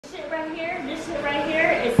right here, this shit right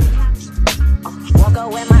here is. Walk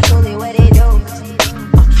up with my coolie, what they do?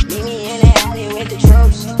 Meet me in the alley with the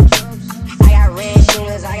troops. I got red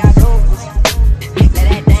shooters, I got boots. Let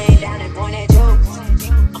that thing down and point at you.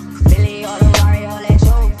 Billy or the Mario, let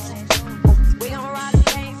you. We gon' rob the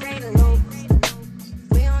bank, break the loop.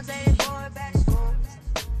 We gon' take it forward back to school.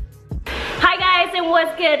 Hi guys, and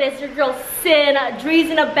what's good? It's your girl Sin. Dree's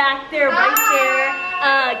in the back there, right there.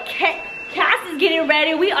 Cass is getting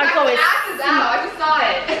ready. We are going. Her ass is out. I just saw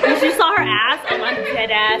it. You saw her ass? Oh, I'm dead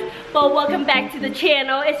ass. But welcome back to the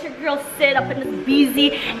channel. It's your girl Sid up in this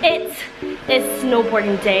BZ. It's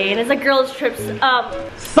snowboarding day, and it's a girls' trip.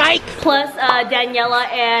 Psych. Plus Daniela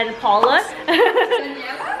and Paula.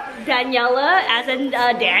 Daniela, as in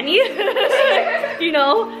Danny. You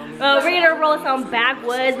know, we're gonna roll some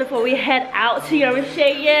backwoods before we head out. So you know what I'm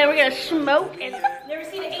saying? Yeah, we're gonna smoke and never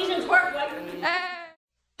seen an Asian twerk like.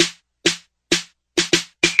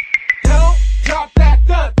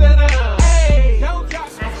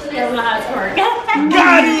 Actually, I don't know how to twerk.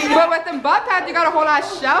 But with them butt pads, you got a whole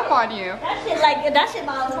ass shelf on you. That shit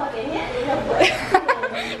about fucking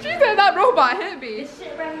hit. She said that robot hit me. This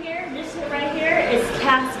shit right here is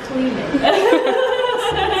Cass cleaning.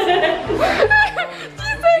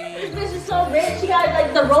 This bitch is so rich. She got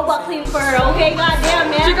like the robot clean for her. Okay, goddamn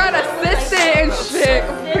man. She got assistant and shit.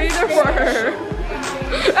 Cleaner for her.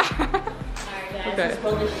 Okay.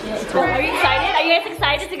 Are you excited? Are you guys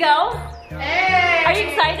excited to go? Hey. Are you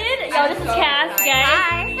excited? Yo, this is Cass, guys.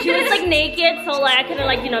 Hi. She was like naked, so like I couldn't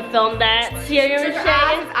like film that. So you know what I'm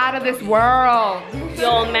saying? Out of this world.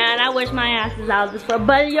 Yo, man, I wish my ass was out of this world.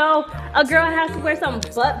 But yo, a girl has to wear some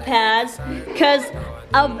butt pads, cause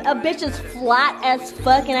a bitch is flat as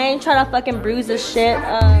fuck, and I ain't trying to fucking bruise this shit.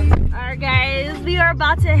 Alright, guys, we are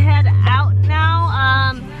about to head out now.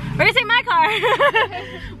 We're gonna take my car.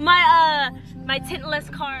 my tintless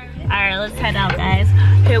car. Alright, let's head out, guys.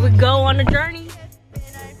 Here we go on a journey.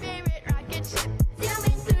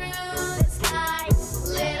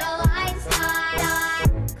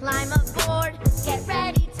 Climb aboard, get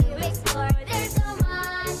ready to explore. There's so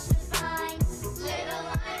much to find. Little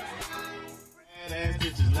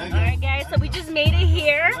Alright, guys, so we just made it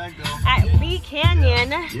here at Lee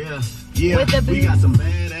Canyon. Yeah, with the we got some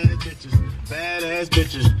badass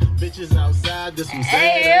bitches, bitches outside. This one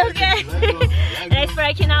Hey, okay. And I swear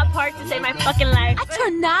I cannot park to save my fucking life. I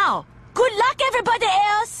turn now. Good luck, everybody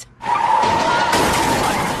else.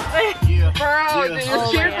 Bro, dude,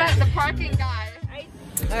 cheers at the parking guy.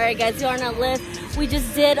 Alright, guys, we're on a lift. We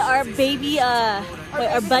just did our baby, our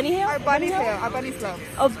bunny hill? Our bunny hill, our bunny slope.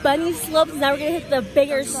 Our bunny slopes. Now we're gonna hit the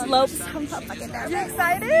bigger slopes. I'm so fucking nervous. You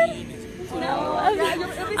excited? No,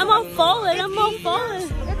 I'm all falling. I'm all falling.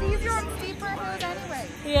 It's easier on steeper hills anyway.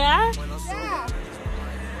 Yeah? Yeah.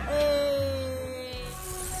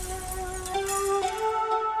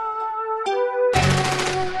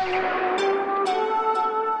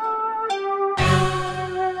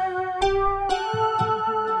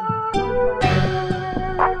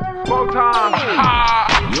 Time.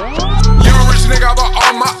 You a rich nigga, I bought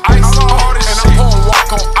all my ice. All this and shit. I'm pouring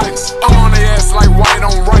walk on ice. I'm on their ass like white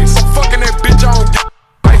on rice. I'm fucking that bitch, I don't get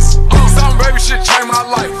ice. Some baby shit change my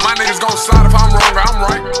life. My niggas gon' slide if I'm wrong or I'm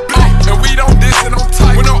right. And we don't diss and don't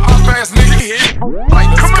tight. With no op ass nigga hit.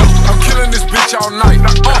 Like, come on. I'm killing this bitch all night.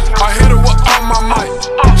 I hit her with all my might.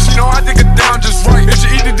 She know I dig it down just right. If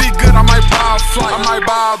she eat the D good, I might buy a flight. I might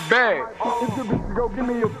buy a bag. If the bitch go give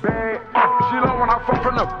me a bag. She love when I fuck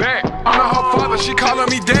from the back. I'm not her father, she calling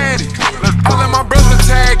me daddy. I let my brother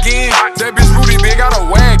tag in. That bitch booty big, got a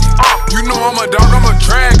wagon. You know I'm a dog, I'm a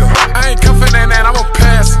dragger. I ain't cuffing that, I'm a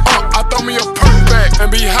pass. I throw me a perk back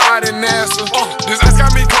and be high than NASA. This ice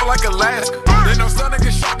got me cold like Alaska. They know son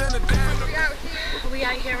get shot in the damn. We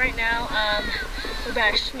out here right now. We're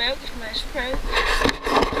about to smoke. Do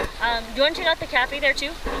you want to check out the cafe there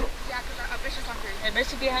too? Yeah, because our bitch is hungry. I bet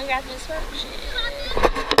she'd be hungry after this smoke. Shit.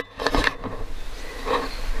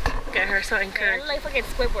 Look at her, so encouraged. Like fucking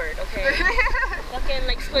Squidward, okay? Fucking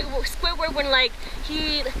like Squidward when like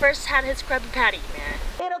he first had his Krabby Patty, man.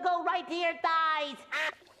 It'll go right to your thighs.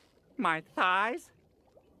 My thighs?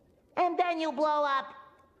 And then you blow up.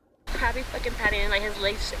 Krabby fucking Patty and like his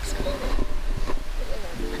legs exploded.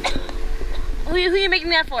 Who you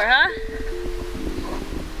making that for, huh?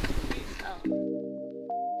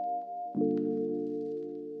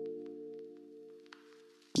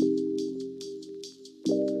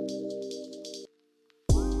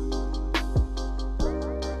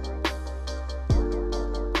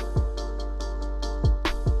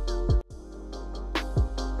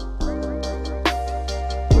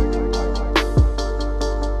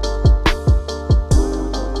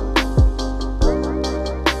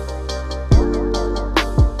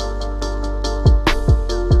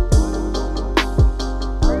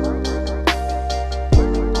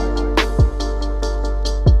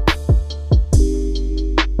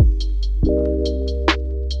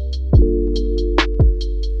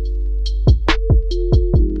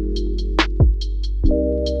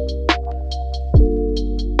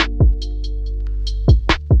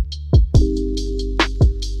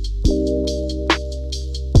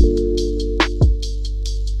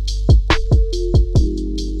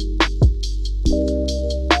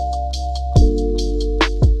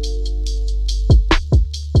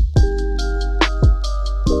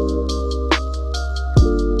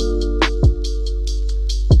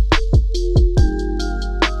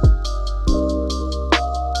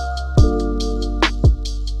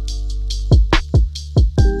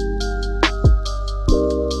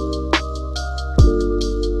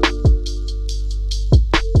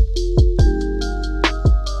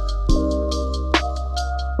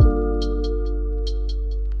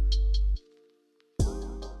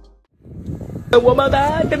 One more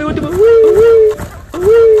time. Tell me what to do.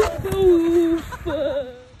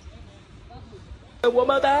 One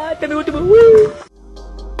more time. Tell me what to do.